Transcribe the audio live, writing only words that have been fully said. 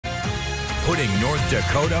putting North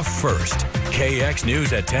Dakota first. KX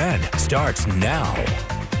News at 10 starts now.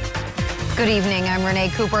 Good evening, I'm Renee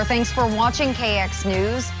Cooper. Thanks for watching KX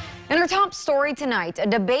News. In our top story tonight, a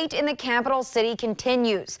debate in the capital city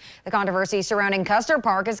continues. The controversy surrounding Custer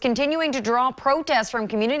Park is continuing to draw protests from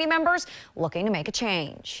community members looking to make a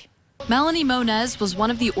change. Melanie Moniz was one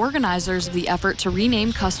of the organizers of the effort to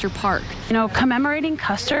rename Custer Park. You know, commemorating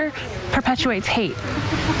Custer perpetuates hate,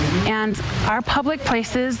 and our public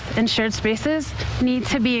places and shared spaces need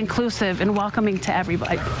to be inclusive and welcoming to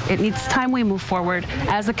everybody. It's time we move forward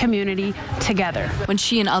as a community together. When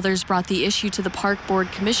she and others brought the issue to the park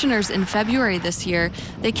board commissioners in February this year,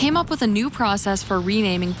 they came up with a new process for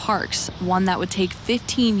renaming parks, one that would take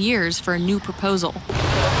 15 years for a new proposal.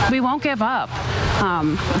 We won't give up.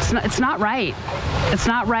 It's not right. It's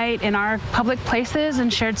not right, and our public places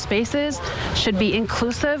and shared spaces should be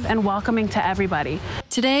inclusive and welcoming to everybody.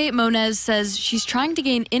 Today, Moniz says she's trying to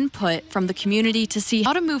gain input from the community to see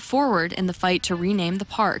how to move forward in the fight to rename the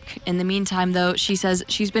park. In the meantime, though, she says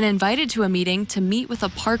she's been invited to a meeting to meet with a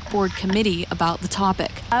park board committee about the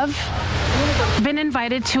topic. I've been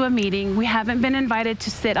invited to a meeting. We haven't been invited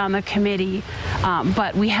to sit on the committee,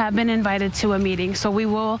 but we have been invited to a meeting, so we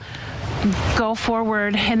will go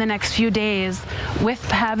forward in the next few days with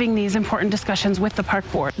having these important discussions with the park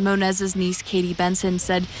board. Moniz's niece, Katie Benson,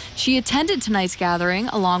 said she attended tonight's gathering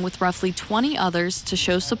along with roughly 20 others to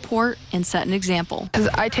show support and set an example.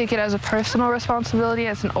 I take it as a personal responsibility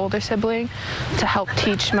as an older sibling to help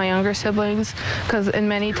teach my younger siblings, because in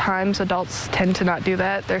many times adults tend to not do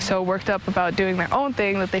that. They're so worked up about doing their own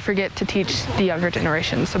thing that they forget to teach the younger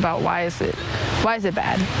generations about why is it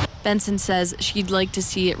bad. Benson says she'd like to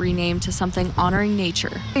see it renamed to something honoring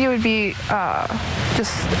nature. It would be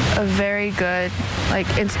just a very good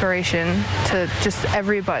inspiration to just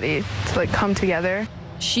everybody to come together.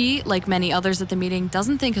 She, like many others at the meeting,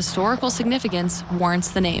 doesn't think historical significance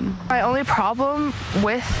warrants the name. My only problem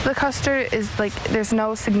with the Custer is there's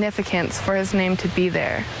no significance for his name to be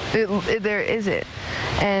there. There isn't,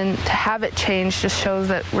 and to have it changed just shows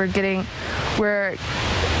that we're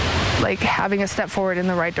having a step forward in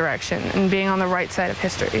the right direction and being on the right side of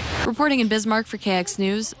history. Reporting in Bismarck for KX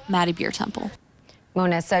News, Maddie Beer-Temple.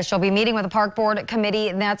 Moniz says she'll be meeting with the park board committee,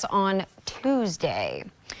 and that's on Tuesday.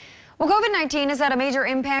 Well, COVID-19 has had a major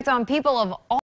impact on people of all